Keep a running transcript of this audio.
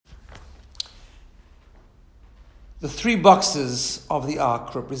The three boxes of the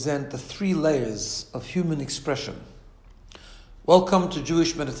ark represent the three layers of human expression. Welcome to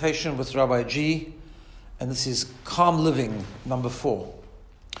Jewish Meditation with Rabbi G, and this is Calm Living number 4.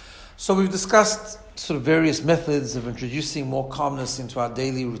 So we've discussed sort of various methods of introducing more calmness into our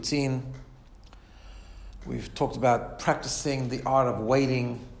daily routine. We've talked about practicing the art of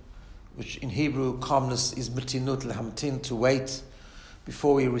waiting, which in Hebrew, calmness is mitinut lehamtin, to wait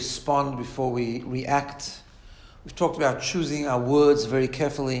before we respond, before we react. We've talked about choosing our words very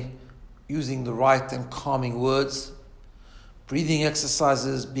carefully, using the right and calming words, breathing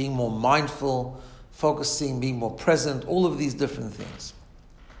exercises, being more mindful, focusing, being more present, all of these different things.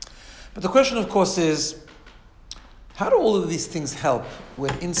 But the question, of course, is, how do all of these things help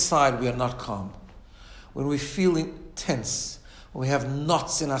when inside we are not calm? When we feel tense, when we have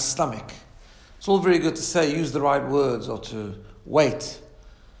knots in our stomach? It's all very good to say, use the right words or to wait.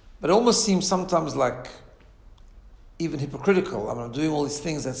 But it almost seems sometimes like even hypocritical. I'm doing all these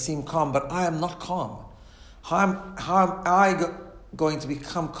things that seem calm, but I am not calm. How am I going to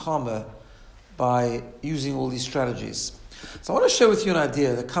become calmer by using all these strategies? So I want to share with you an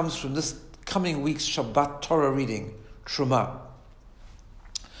idea that comes from this coming week's Shabbat Torah reading, Truma,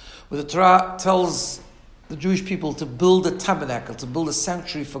 where the Torah tells the Jewish people to build a tabernacle, to build a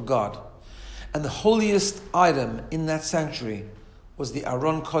sanctuary for God. And the holiest item in that sanctuary was the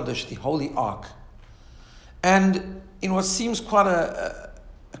Aron Kodesh, the Holy Ark. And in what seems quite a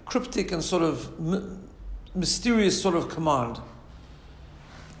cryptic and sort of mysterious sort of command,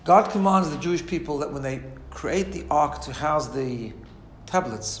 God commands the Jewish people that when they create the ark to house the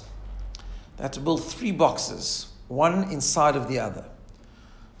tablets, they had to build 3 boxes, one inside of the other.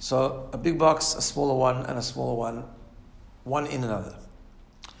 So a big box, a smaller one, and a smaller one, one in another.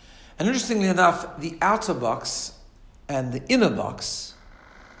 And interestingly enough, the outer box and the inner box,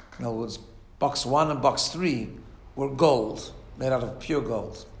 in other words, box 1 and box 3, were gold, made out of pure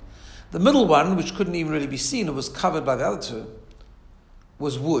gold. The middle one, which couldn't even really be seen, it was covered by the other 2,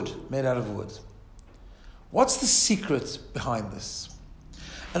 was wood, made out of wood. What's the secret behind this?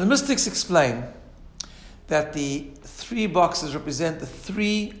 And the mystics explain that the 3 boxes represent the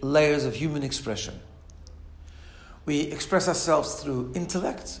 3 layers of human expression. We express ourselves through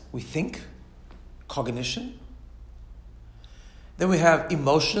intellect, we think, cognition. Then we have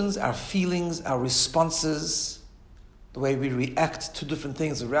emotions, our feelings, our responses, the way we react to different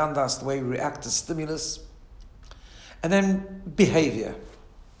things around us, the way we react to stimulus. And then behavior.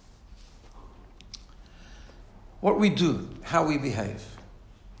 What we do, how we behave.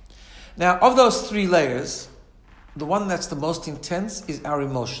 Now, of those 3 layers, the one that's the most intense is our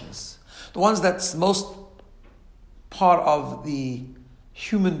emotions. The ones that's most part of the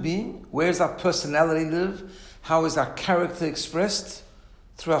human being. Where does our personality live? How is our character expressed?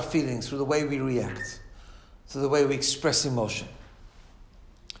 Through our feelings, through the way we react, through the way we express emotion.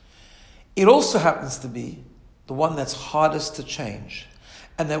 It also happens to be the one that's hardest to change,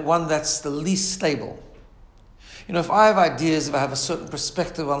 and the one that's the least stable. You know, if I have ideas, if I have a certain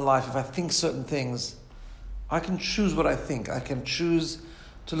perspective on life, if I think certain things, I can choose what I think. I can choose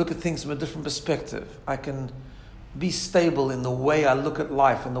to look at things from a different perspective. I can be stable in the way I look at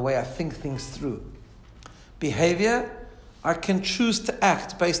life and the way I think things through. Behavior, I can choose to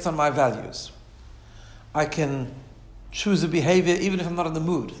act based on my values. I can choose a behavior even if I'm not in the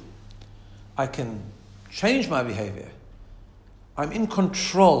mood. I can change my behavior. I'm in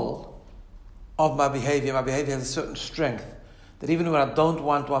control of my behavior. My behavior has a certain strength that even when I don't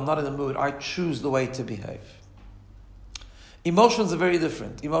want to, I'm not in the mood, I choose the way to behave. Emotions are very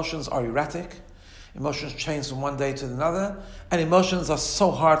different. Emotions are erratic. Emotions change from one day to another, and emotions are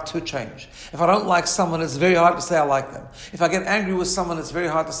so hard to change. If I don't like someone, it's very hard to say I like them. If I get angry with someone, it's very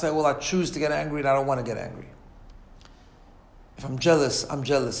hard to say, well, I choose to get angry and I don't want to get angry. If I'm jealous, I'm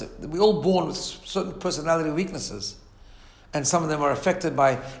jealous. We're all born with certain personality weaknesses, and some of them are affected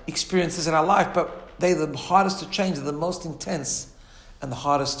by experiences in our life, but they're the hardest to change, they're the most intense and the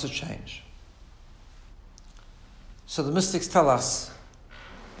hardest to change. So the mystics tell us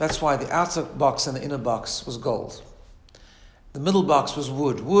that's why the outer box and the inner box was gold. The middle box was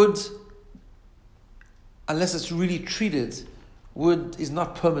wood. Wood, unless it's really treated, wood is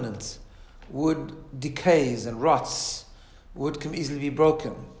not permanent. Wood decays and rots. Wood can easily be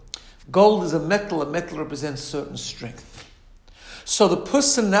broken. Gold is a metal. A metal represents certain strength. So the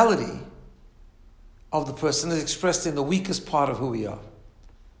personality of the person is expressed in the weakest part of who we are,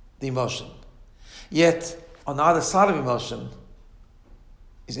 the emotion. Yet, on either side of emotion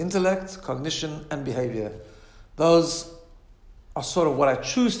is intellect, cognition, and behavior. Those are sort of what I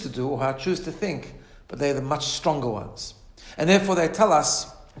choose to do or how I choose to think, but they're the much stronger ones. And therefore they tell us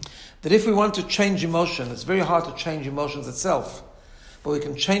That if we want to change emotion, it's very hard to change emotions itself, but we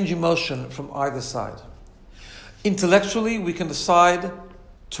can change emotion from either side. Intellectually, we can decide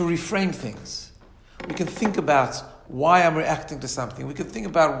to reframe things. We can think about why I'm reacting to something. We can think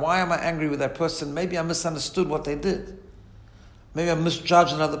about why am I angry with that person. Maybe I misunderstood what they did. Maybe I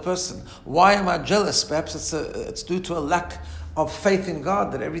misjudged another person. Why am I jealous? Perhaps it's due to a lack of faith in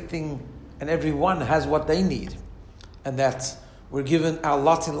God, that everything and everyone has what they need, and that we're given our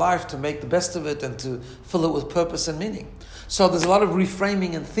lot in life to make the best of it and to fill it with purpose and meaning. So there's a lot of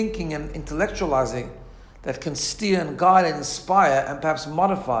reframing and thinking and intellectualizing that can steer and guide and inspire and perhaps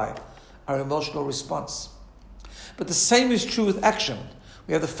modify our emotional response. But the same is true with action.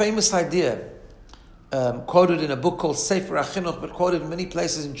 We have the famous idea, quoted in a book called Sefer HaChinuch, but quoted in many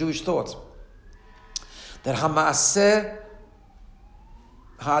places in Jewish thought, that Hama'aseh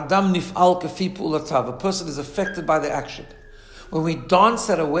Ha'adam nif'al kefi pu'ulatav, a person is affected by the action. When we dance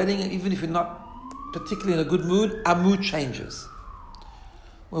at a wedding, even if we're not particularly in a good mood, our mood changes.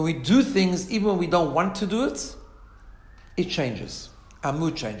 When we do things, even when we don't want to do it, it changes. Our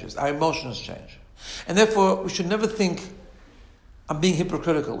mood changes. Our emotions change. And therefore, we should never think, I'm being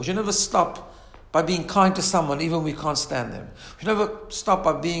hypocritical. We should never stop by being kind to someone, even when we can't stand them. We should never stop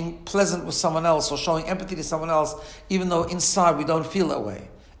by being pleasant with someone else or showing empathy to someone else, even though inside we don't feel that way.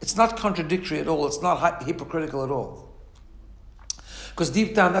 It's not contradictory at all. It's not hypocritical at all. Because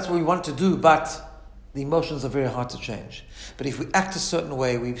deep down, that's what we want to do, but the emotions are very hard to change. But if we act a certain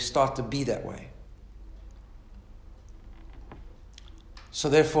way, we start to be that way. So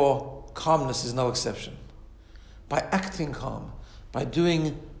therefore, calmness is no exception. By acting calm, by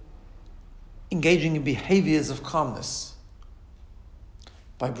engaging in behaviors of calmness,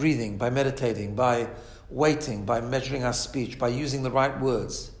 by breathing, by meditating, by waiting, by measuring our speech, by using the right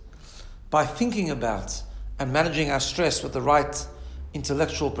words, by thinking about and managing our stress with the right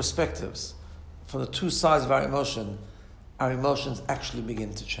intellectual perspectives, from the two sides of our emotions actually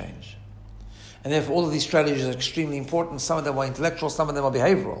begin to change. And therefore all of these strategies are extremely important. Some of them are intellectual, some of them are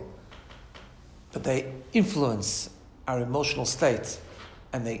behavioral. But they influence our emotional state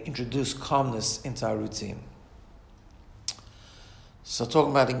and they introduce calmness into our routine. So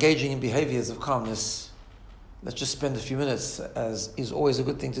talking about engaging in behaviors of calmness, let's just spend a few minutes, as is always a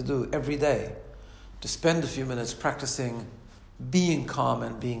good thing to do every day, to spend a few minutes practicing being calm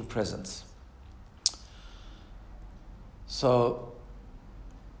and being present. So,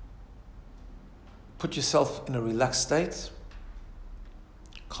 put yourself in a relaxed state,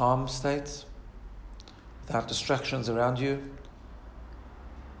 calm state, without distractions around you,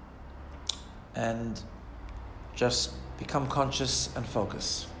 and just become conscious and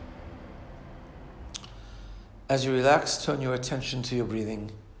focus. As you relax, turn your attention to your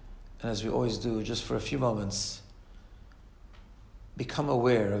breathing, and as we always do, just for a few moments, become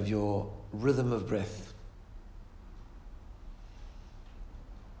aware of your rhythm of breath.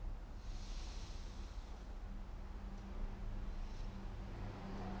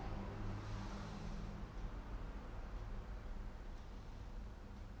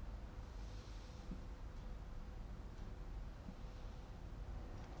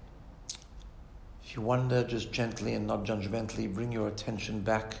 If you wonder, just gently and not judgmentally, bring your attention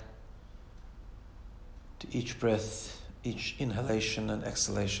back to each breath, each inhalation and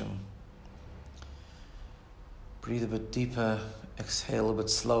exhalation. Breathe a bit deeper, exhale a bit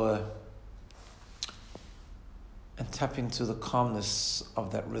slower, and tap into the calmness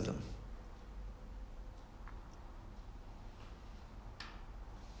of that rhythm.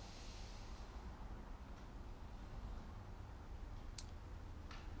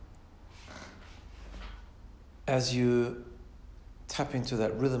 As you tap into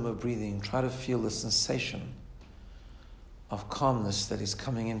that rhythm of breathing, try to feel the sensation of calmness that is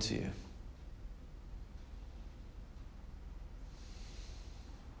coming into you.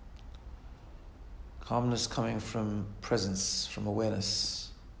 Calmness coming from presence, from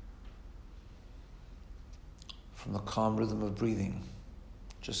awareness, from the calm rhythm of breathing.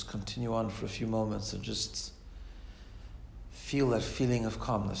 Just continue on for a few moments and just feel that feeling of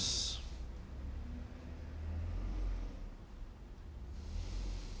calmness.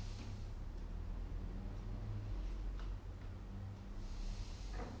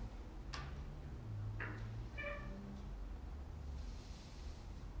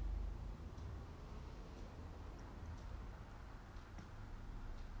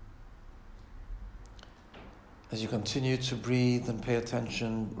 As you continue to breathe and pay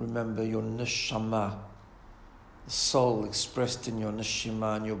attention, remember your neshama, the soul expressed in your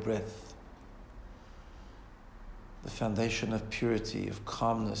neshima and your breath, the foundation of purity, of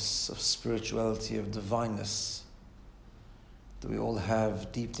calmness, of spirituality, of divineness, that we all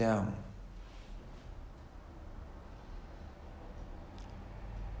have deep down.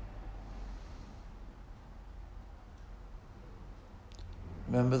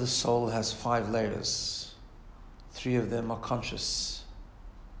 Remember, the soul has 5 layers. 3 of them are conscious: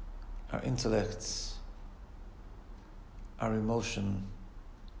 our intellect, our emotion,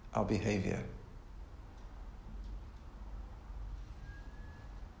 our behavior.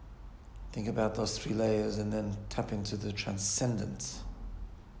 Think about those 3 layers and then tap into the transcendent.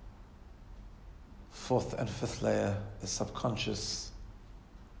 4th and 5th layer, the subconscious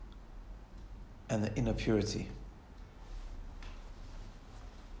and the inner purity.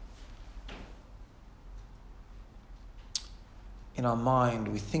 In our mind,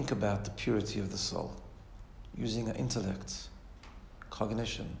 we think about the purity of the soul, using our intellect,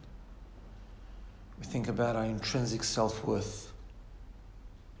 cognition. We think about our intrinsic self-worth,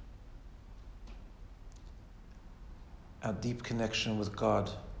 our deep connection with God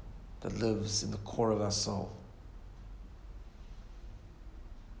that lives in the core of our soul.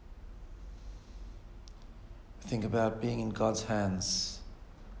 We think about being in God's hands,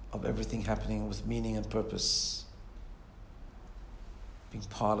 of everything happening with meaning and purpose, being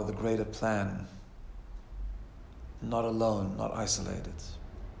part of the greater plan, not alone, not isolated.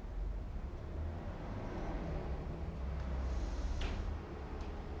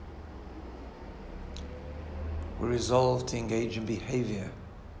 We resolve to engage in behavior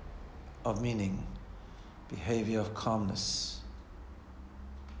of meaning, behavior of calmness,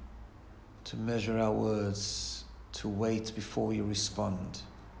 to measure our words, to wait before we respond.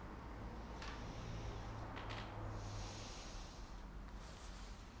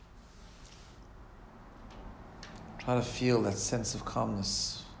 Try to feel that sense of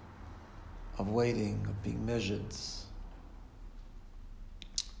calmness, of waiting, of being measured.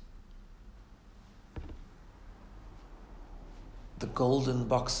 The golden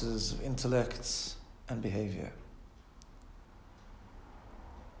boxes of intellect and behavior.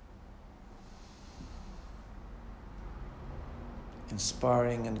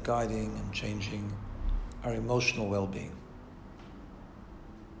 Inspiring and guiding and changing our emotional well-being.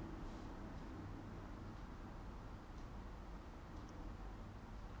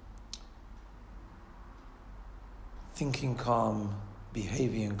 Thinking calm,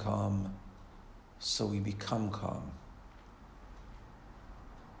 behaving calm, so we become calm.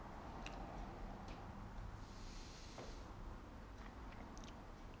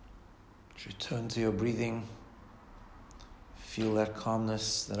 Return to your breathing. Feel that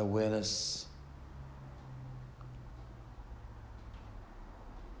calmness, that awareness.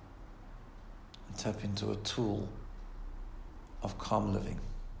 And tap into a tool of calm living.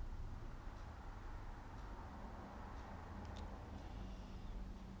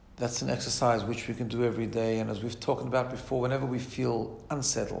 That's an exercise which we can do every day, and as we've talked about before, whenever we feel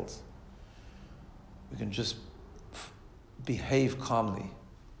unsettled, we can just behave calmly.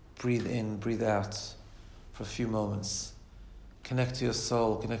 Breathe in, breathe out for a few moments. Connect to your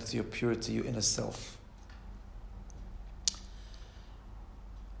soul, connect to your purity, your inner self.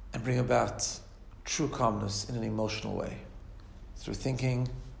 And bring about true calmness in an emotional way, through thinking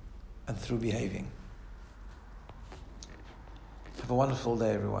and through behaving. Have a wonderful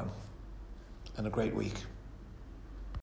day, everyone, and a great week.